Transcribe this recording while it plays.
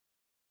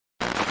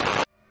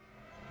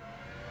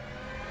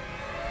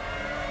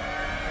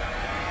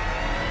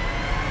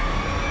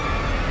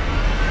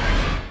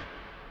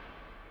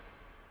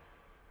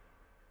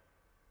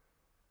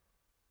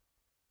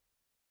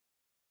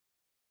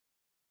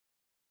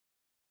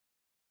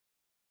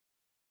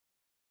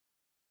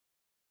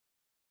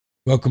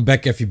Welcome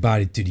back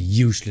everybody to the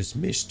Useless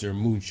Mr.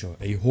 Moonshot,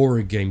 a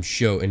horror game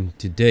show, and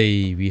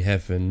today we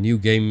have a new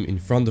game in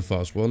front of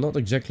us. Well, not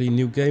exactly a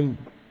new game,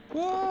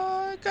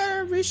 well,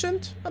 kind of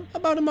recent,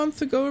 about a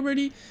month ago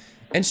already.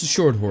 And it's a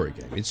short horror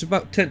game. It's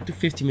about 10 to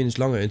 15 minutes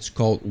long and it's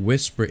called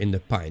Whisper in the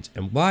Pines.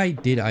 And why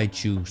did I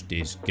choose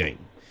this game?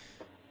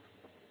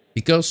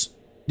 Because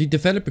the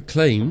developer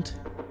claimed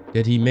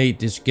that he made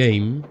this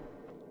game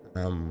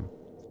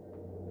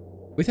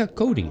without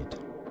coding it.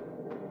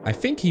 I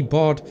think he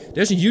bought.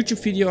 There's a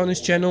YouTube video on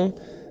his channel,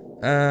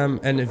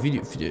 and a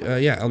video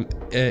on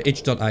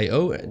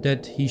itch.io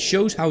that he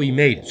shows how he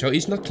made it. So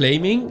he's not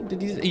claiming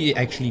that he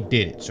actually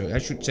did it. So I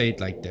should say it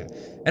like that.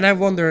 And I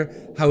wonder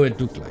how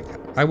it looked like.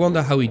 I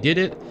wonder how he did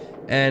it,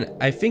 and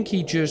I think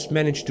he just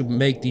managed to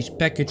make these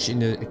packages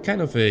in a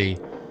kind of a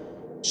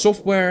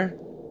software.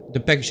 The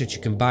package that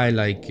you can buy,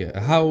 like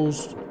a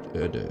house,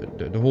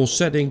 the whole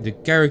setting, the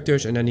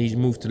characters, and then he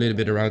moved a little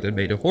bit around and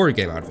made a horror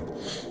game out of it.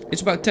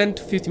 It's about 10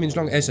 to 15 minutes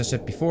long, as I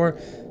said before.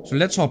 So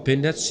let's hop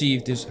in. Let's see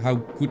if how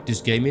good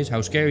this game is,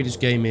 how scary this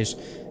game is,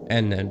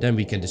 and then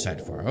we can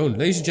decide for our own.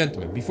 Ladies and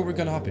gentlemen, before we're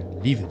gonna hop in,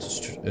 leave a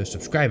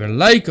subscribe and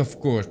like, of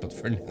course. But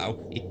for now,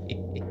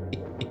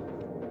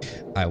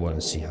 I want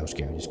to see how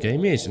scary this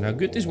game is and how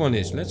good this one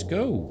is. Let's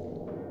go.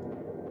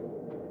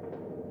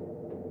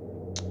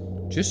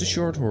 Just a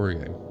short horror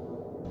game.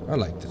 I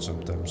like that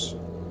sometimes.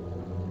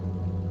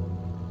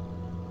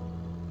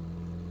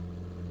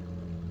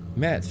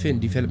 Mad Fin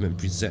Development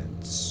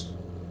presents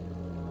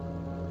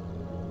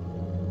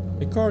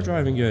a car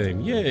driving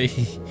game. Yay!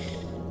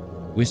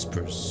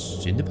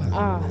 Whispers in the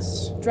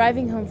Pines.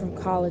 Driving home from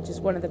college is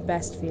one of the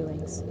best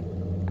feelings.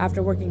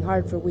 After working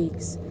hard for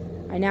weeks,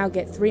 I now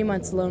get 3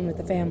 months alone with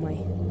the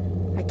family.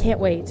 I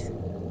can't wait.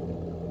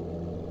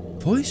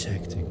 Voice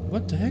acting?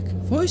 What the heck?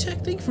 Voice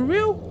acting? For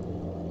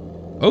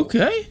real?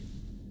 Okay.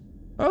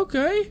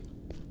 Okay.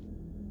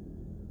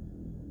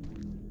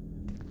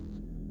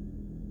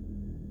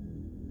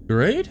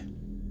 Great. A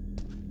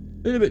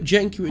little bit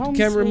janky with the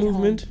camera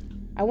movement.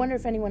 Home. I wonder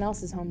if anyone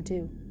else is home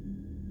too.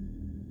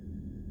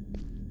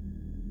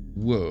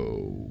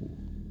 Whoa.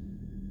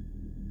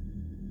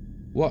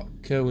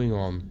 What going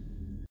on?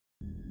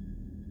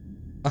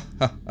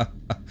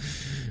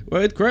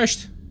 Well, it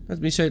crashed. Let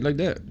me say it like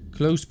that.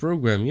 Closed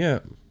program, yeah.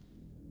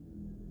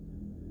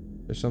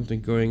 There's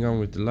something going on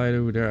with the light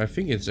over there. I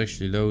think it's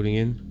actually loading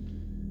in.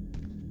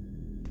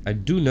 I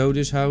do know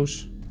this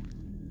house.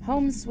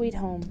 Home sweet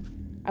home.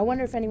 I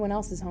wonder if anyone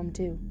else is home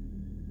too.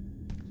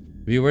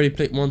 We already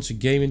played once a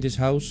game in this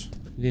house,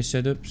 in this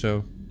setup,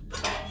 so...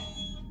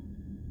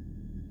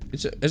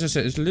 It's as I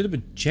said, it's a little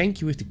bit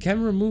janky with the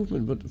camera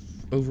movement, but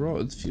overall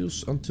it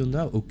feels until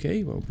now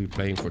okay. Well, we're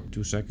playing for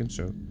 2 seconds,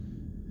 so...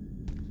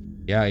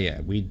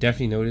 Yeah, we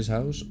definitely know this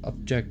house.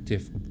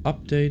 Objective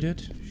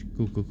updated.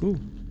 Cool.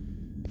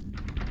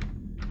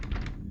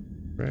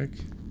 Crack.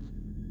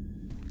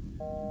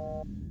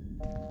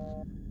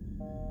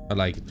 I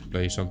like it to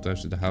play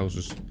sometimes with the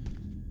houses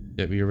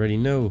that we already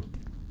know.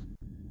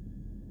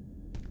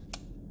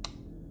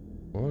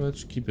 Well,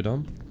 let's keep it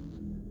on.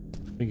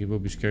 I think it will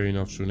be scary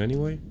enough soon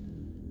anyway.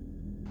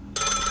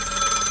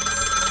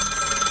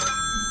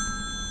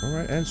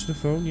 Alright, answer the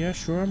phone. Yeah,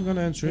 sure, I'm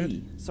gonna answer it.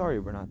 Sorry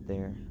we're not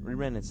there. We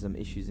ran into some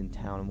issues in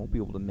town and won't be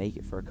able to make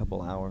it for a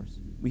couple hours.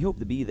 We hope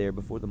to be there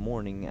before the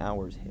morning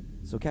hours hit,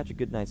 so catch a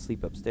good night's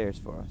sleep upstairs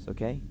for us,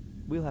 okay?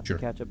 We'll have to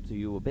catch up to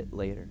you a bit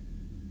later.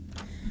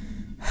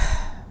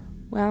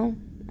 Well,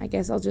 I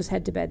guess I'll just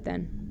head to bed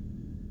then.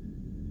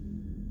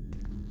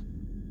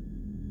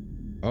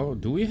 Oh,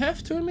 do we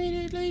have to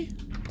immediately?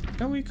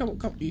 Can we come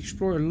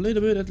explore a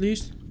little bit at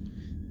least?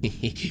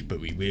 But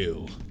we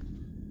will.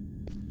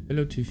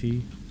 Hello,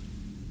 TV.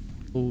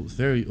 Old,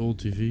 very old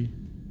TV.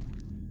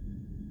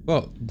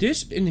 Well,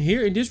 this in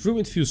this room,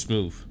 it feels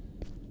smooth.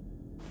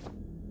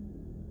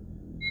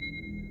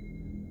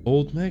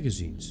 Old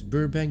magazines,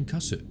 Burbank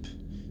Gossip.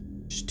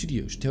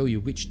 Studios tell you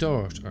which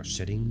stars are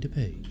setting the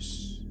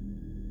pace.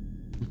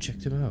 Check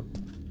them out.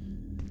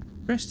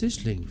 Press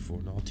this link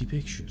for naughty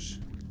pictures.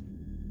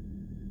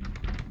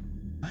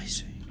 I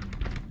see.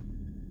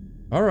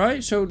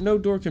 Alright, so no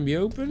door can be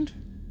opened.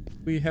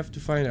 We have to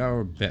find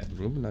our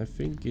bedroom, and I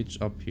think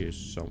it's up here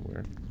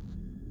somewhere.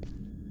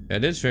 Yeah,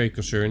 that's very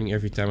concerning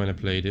every time when I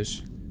play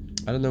this.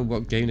 I don't know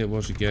what game that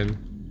was again.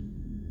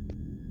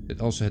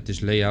 It also had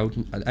this layout.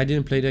 I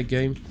didn't play that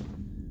game.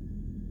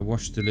 I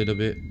watched a little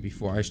bit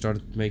before I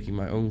started making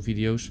my own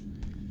videos.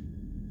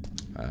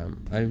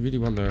 I really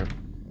wonder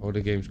what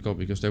the game's called,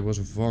 because there was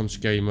one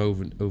scary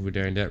moment over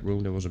there in that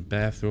room. There was a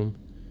bathroom.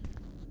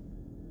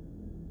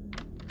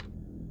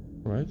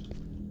 Alright.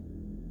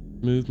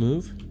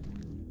 Move.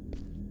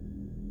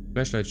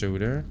 Flashlights over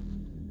there.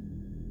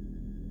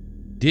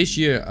 This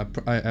year,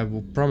 I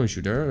will promise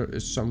you, there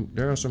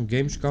are some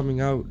games coming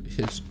out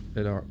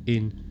that are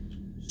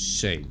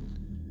insane.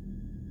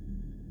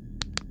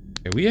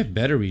 Yeah, we have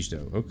batteries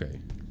though. Okay.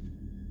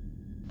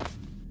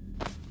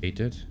 Hate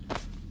that.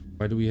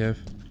 Why do we have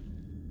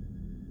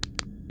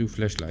 2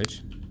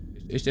 flashlights?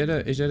 Is that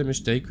a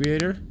mistake,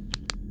 creator?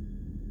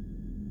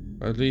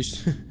 Or at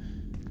least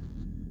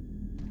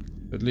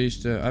At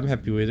least I'm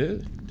happy with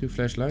it. 2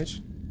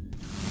 flashlights.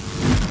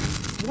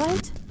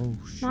 What? Oh,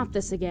 shit. Not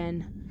this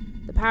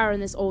again. The power in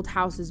this old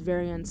house is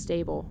very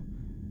unstable.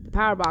 The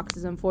power box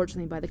is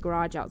unfortunately by the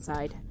garage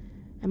outside.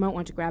 I might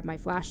want to grab my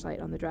flashlight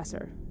on the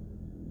dresser.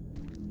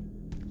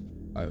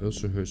 I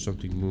also heard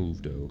something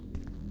move though.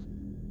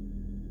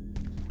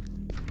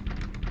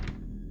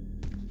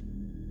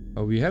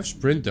 Oh, we have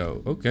sprint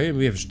though. Okay, and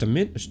we have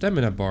a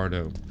stamina bar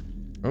though.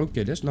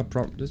 Okay, that's not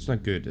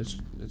good.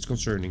 That's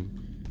concerning.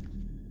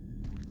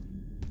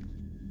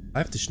 I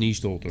have to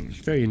sneeze all the time. It's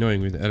very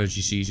annoying with the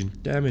allergy season.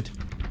 Damn it.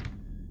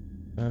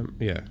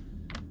 Yeah.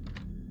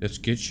 That's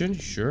kitchen.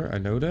 Sure, I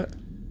know that.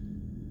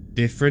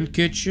 Different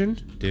kitchen.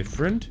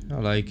 Different. I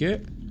like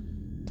it.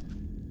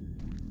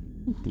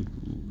 Ooh.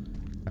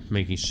 I'm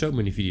making so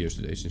many videos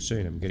today. It's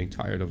insane. I'm getting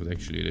tired of it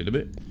actually a little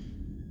bit.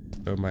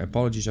 So my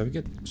apologies. I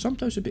get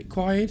sometimes a bit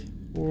quiet.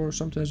 Or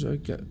sometimes I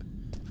get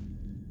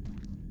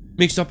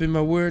mixed up in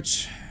my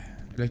words.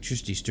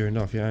 Electricity's turned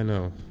off. Yeah, I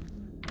know.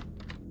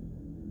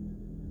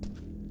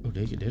 Oh,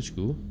 that's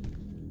cool.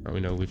 Now we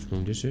know which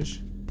room this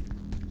is.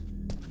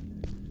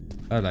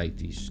 I like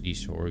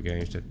these horror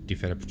games that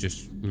developers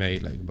just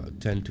made like about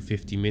 10 to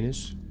 15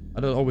 minutes. I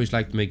don't always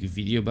like to make a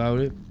video about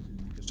it.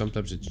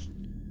 Sometimes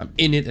I'm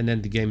in it and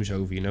then the game is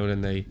over, you know,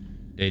 then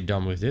they're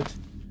done with it.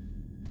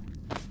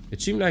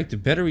 It seemed like the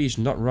battery is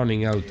not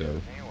running out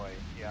though. Anyway,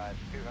 yeah, it's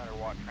 200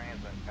 watt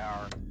transmit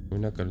power. We're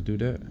not gonna do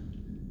that.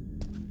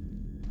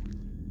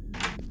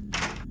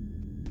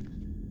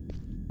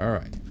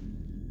 Alright.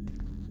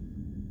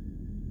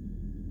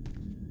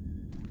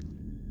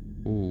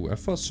 Ooh, I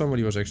thought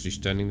somebody was actually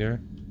standing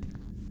there.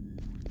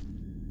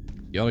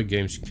 The other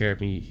game scared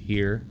me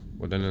here.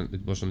 Well, then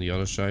it was on the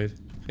other side.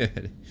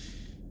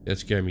 That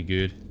scared me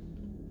good.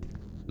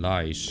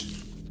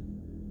 Lies.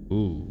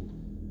 Ooh.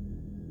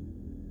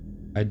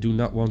 I do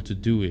not want to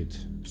do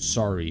it.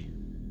 Sorry.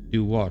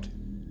 Do what?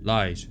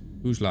 Lies.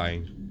 Who's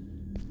lying?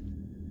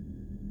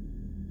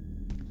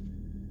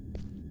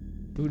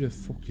 Who the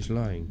fuck is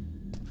lying?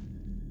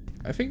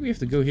 I think we have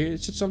to go here.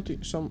 It's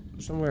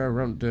somewhere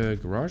around the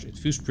garage. It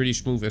feels pretty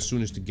smooth as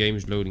soon as the game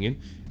is loading in.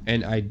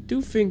 And I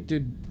do think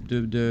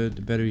the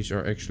batteries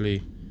are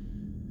actually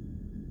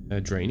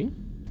draining.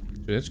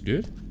 So that's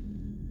good.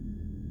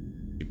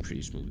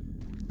 Pretty smooth.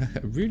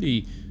 I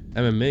really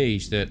am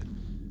amazed that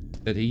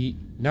he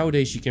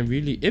nowadays you can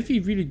really, if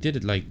he really did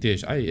it like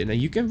this, and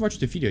you can watch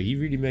the video, he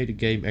really made a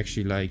game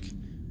actually like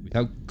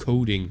without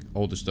coding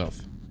all the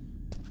stuff.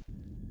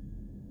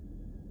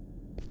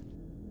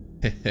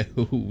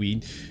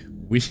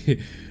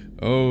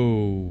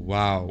 Oh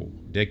wow,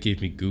 that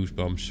gave me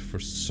goosebumps for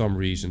some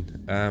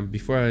reason.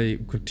 Before I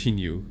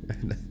continue,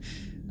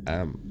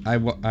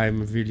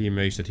 I'm really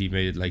amazed that he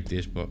made it like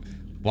this, but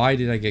why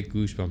did I get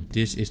goosebumps?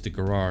 This is the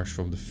garage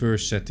from the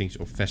first settings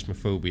of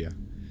Phasmophobia.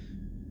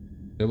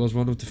 That was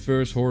one of the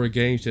first horror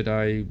games that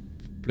I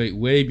played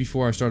way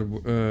before I started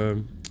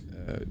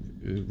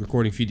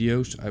recording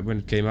videos. When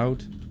it came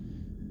out,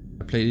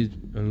 I played it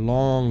a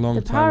long time ago.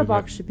 The power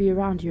box should be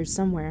around here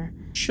somewhere.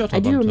 Shut up! I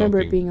do remember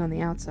talking. it being on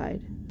the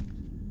outside.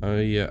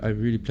 Yeah, I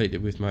really played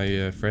it with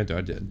my friend.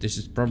 This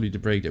is probably the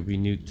break that we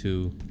need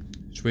to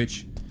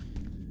switch.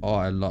 Oh,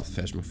 I love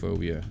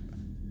Phasmophobia.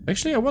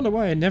 Actually, I wonder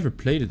why I never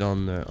played it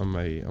on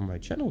my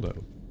channel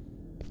though.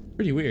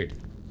 Pretty weird.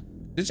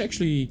 It's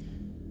actually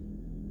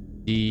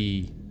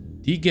the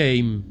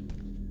game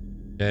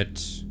that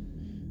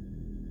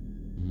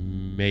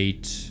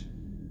made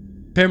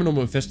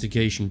paranormal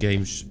investigation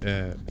games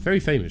very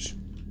famous,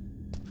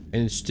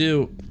 and it's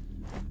still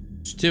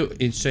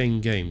insane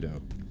game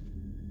though.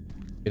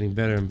 Getting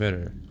better and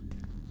better.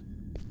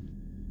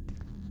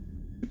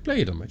 I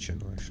play it on my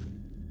channel actually.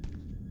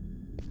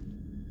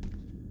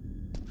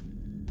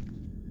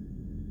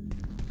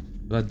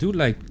 But I do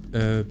like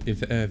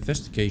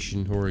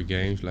investigation horror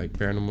games like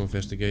Paranormal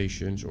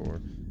Investigations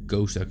or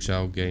Ghost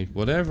Exile games,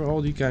 whatever, all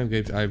these kind of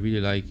games. I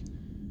really like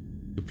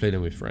to play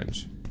them with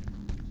friends.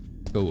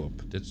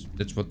 Co-op.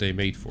 That's what they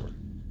made for,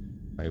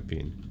 in my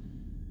opinion.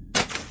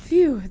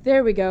 Phew,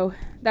 there we go.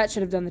 That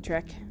should have done the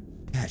trick.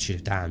 That should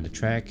have done the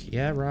track.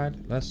 Yeah, right.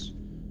 Let's.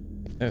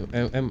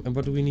 And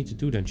what do we need to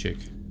do then, chick?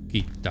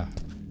 Kita.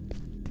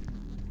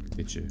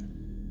 Bitch.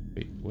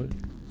 Wait, what?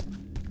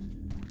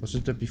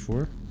 Wasn't that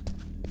before?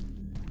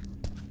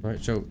 Right,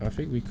 so I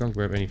think we can't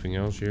grab anything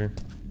else here.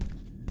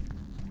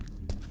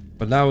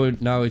 But now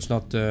it's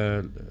not.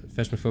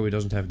 Phasmophobia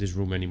doesn't have this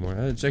room anymore.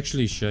 It's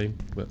actually a shame,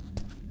 but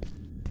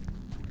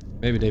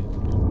maybe they.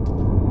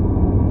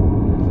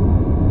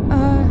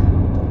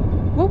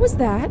 What was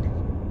that?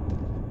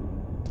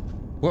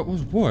 What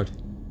was what?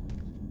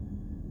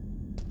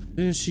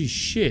 Didn't see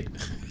shit.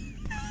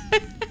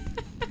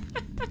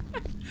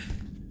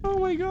 Oh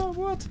my god,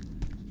 what?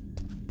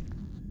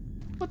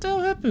 What the hell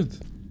happened?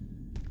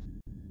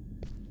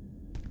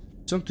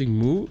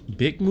 Something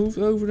big moved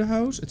over the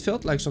house? It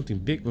felt like something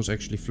big was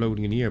actually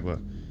floating in here, but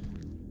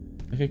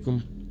I think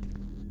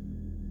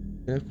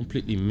I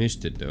completely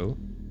missed it though.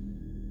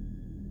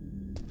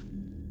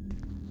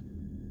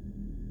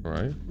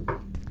 Alright.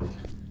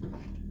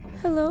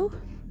 Hello?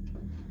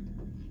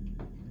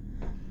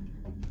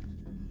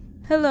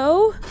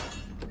 Hello?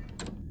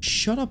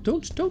 Shut up,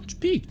 don't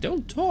speak,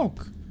 don't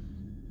talk.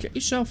 Get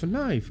yourself a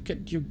knife,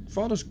 get your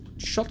father's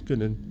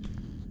shotgun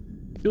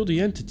and kill the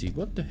entity.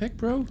 What the heck,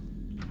 bro?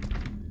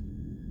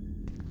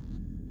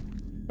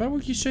 Why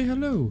would you say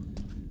hello?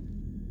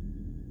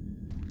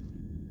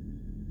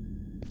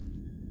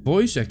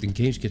 Voice acting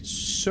games get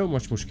so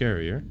much more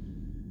scarier.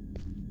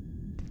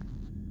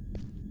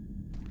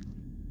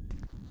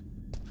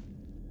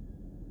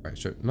 Alright,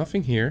 so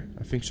nothing here.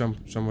 I think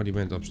somebody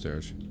went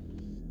upstairs.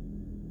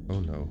 Oh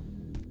no.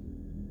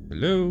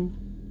 Hello?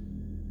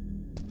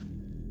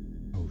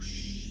 Oh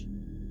shh.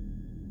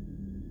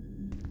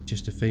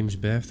 Just a famous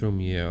bathroom?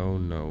 Yeah, oh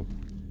no.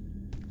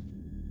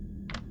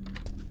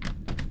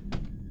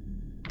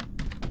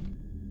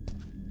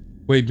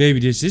 Wait,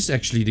 maybe this is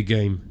actually the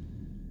game.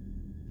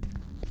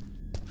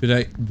 Did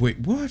I... Wait,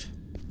 what?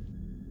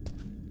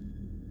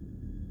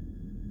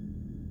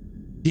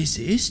 This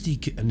is the...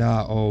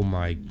 Nah, oh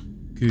my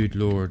good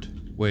lord.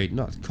 Wait,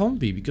 no, it can't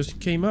be because it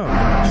came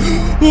out.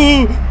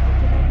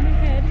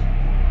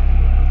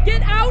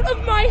 Get out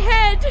of my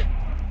head!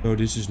 No,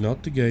 this is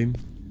not the game.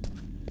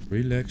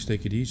 Relax,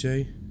 take it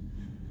easy.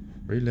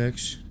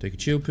 Relax, take a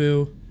chill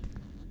pill.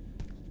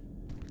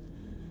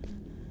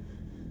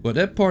 Well,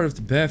 that part of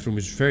the bathroom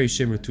is very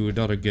similar to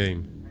another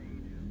game.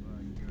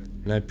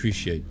 And I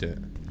appreciate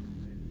that.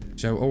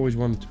 So I always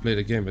wanted to play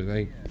the game, but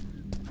I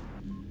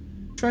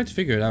tried to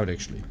figure it out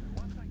actually.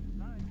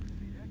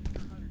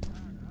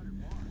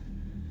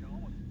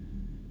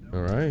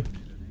 Alright.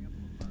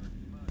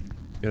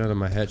 Get out of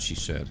my head, she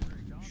said.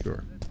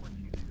 Sure.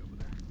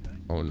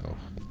 Oh no.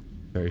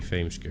 Very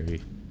famous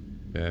scary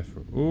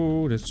bathroom.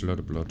 Oh, that's a lot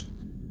of blood.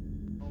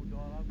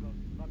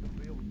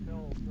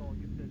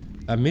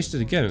 I missed it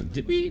again.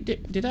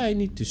 Did I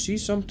need to see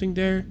something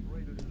there?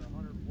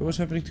 What was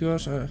happening to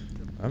us?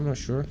 I'm not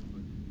sure.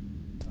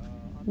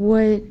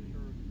 What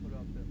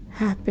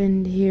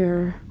happened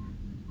here?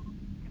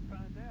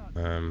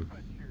 Well,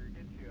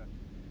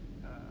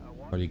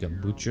 he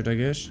got butchered, I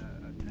guess.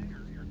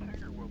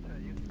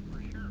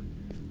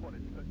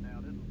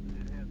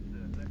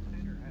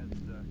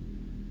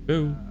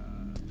 Oh.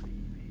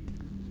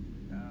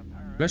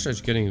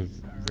 Flashlight's getting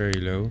very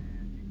low.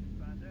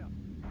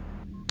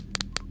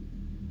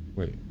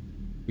 Wait.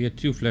 We had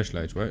two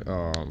flashlights, right?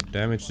 Oh,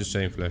 damn, it's the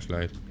same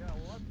flashlight.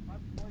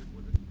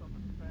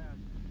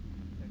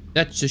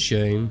 That's a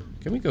shame.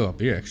 Can we go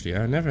up here, actually?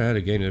 I never had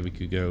a game that we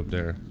could go up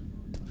there.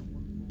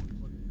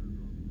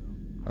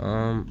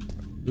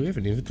 Do we have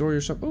an inventory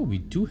or something? Oh, we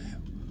do have...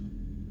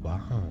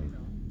 Wow.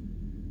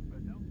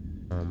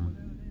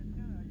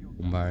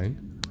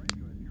 Combine.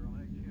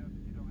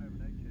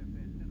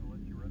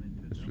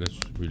 Let's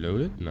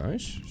reload it.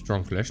 Nice.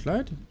 Strong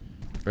flashlight.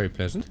 Very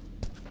pleasant.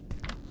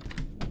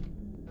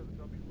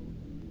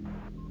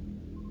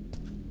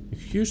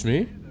 Excuse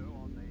me?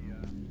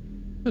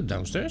 Is that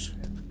downstairs?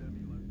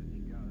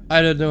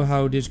 I don't know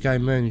how this guy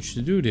managed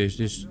to do this.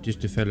 This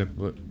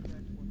developer.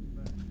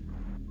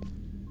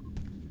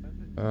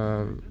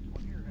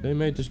 They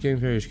made this game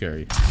very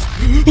scary.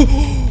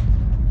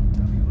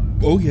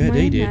 Oh yeah,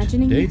 they did.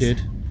 They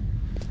did.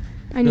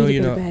 I need to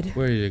go to bed.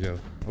 Where did it go?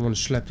 I want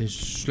to slap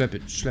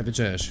its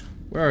ass.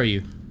 Where are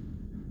you?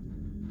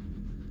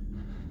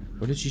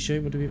 What did she say?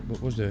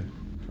 What was that?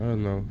 I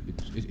don't know.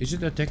 Is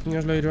it attacking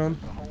us later on?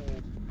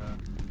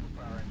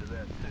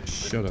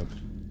 Shut up.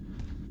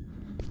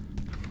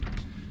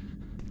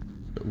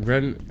 It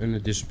ran and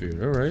it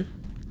disappeared. Alright.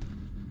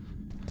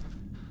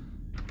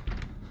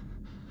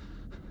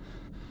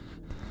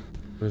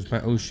 That's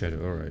my own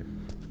shadow. Alright.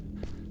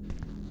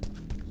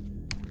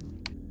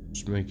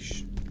 Just make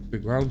a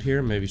quick round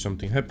here. Maybe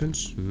something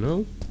happens.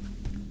 No.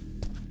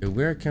 Okay,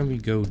 where can we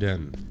go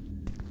then?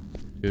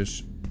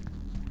 Because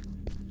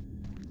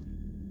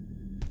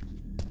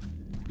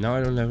now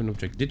I don't have an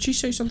object. Did she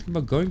say something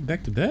about going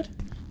back to bed?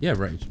 Yeah,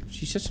 right.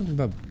 She said something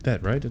about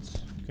bed, right? That's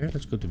okay.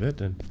 Let's go to bed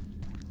then.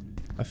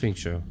 I think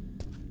so.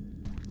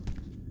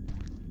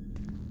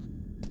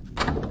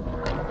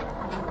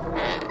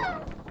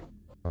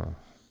 Oh.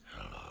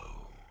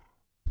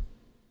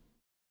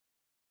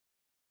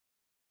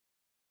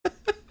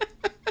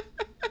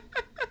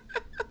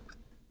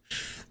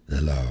 Hello.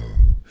 Hello.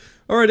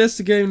 Alright, that's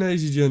the game,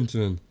 ladies and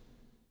gentlemen.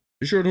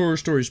 A short horror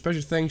story.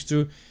 Special thanks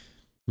to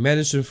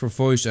Madison for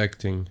voice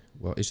acting.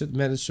 Well, is it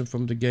Madison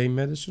from the game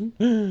Madison?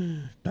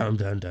 Dun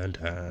dun dun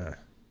dun.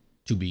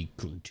 To be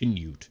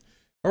continued.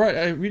 Alright,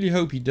 I really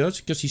hope he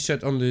does, because he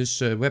said on this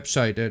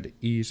website that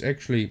he is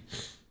actually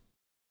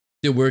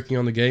still working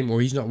on the game, or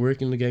he's not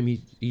working on the game.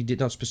 He did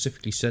not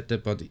specifically said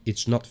that, but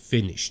it's not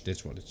finished.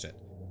 That's what it said.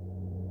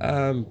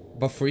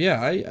 But for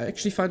I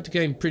actually find the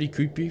game pretty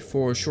creepy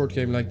for a short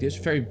game like this.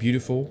 Very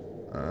beautiful.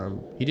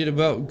 He did a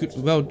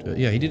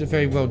he did a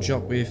very well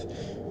job with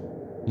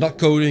not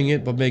coding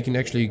it, but making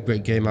actually a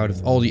great game out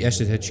of all the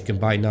assets that you can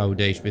buy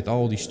nowadays with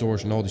all these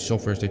stores and all these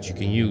softwares that you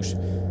can use.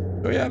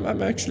 So yeah,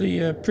 I'm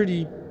actually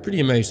pretty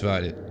amazed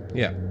about it.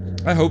 Yeah,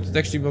 I hope it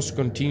actually was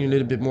continue a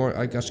little bit more.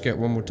 I got scared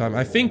one more time.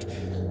 I think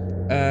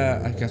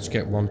I got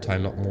scared one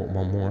time, not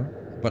one more.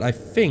 But I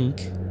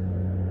think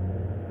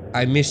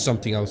I missed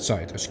something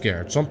outside. I was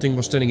scared. Something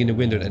was standing in the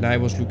window and I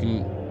was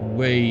looking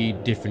way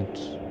different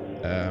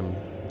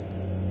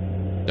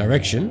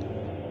direction.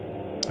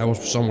 I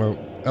was somewhere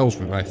else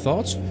with my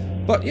thoughts.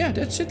 But yeah,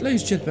 that's it,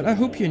 ladies and gentlemen. I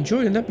hope you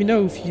enjoyed it. Let me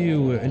know if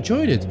you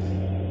enjoyed it.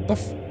 But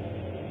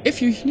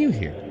if you're new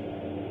here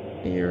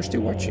and you're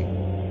still watching,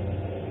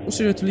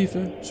 consider to leave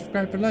a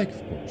subscribe and like,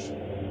 of course.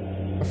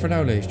 But for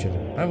now, ladies and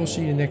gentlemen, I will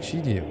see you in the next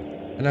video.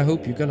 And I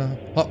hope you're gonna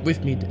hop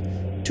with me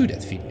to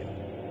that video.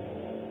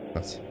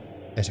 But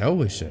as I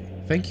always say,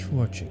 thank you for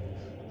watching.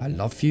 I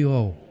love you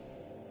all.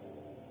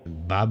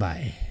 Bye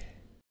bye.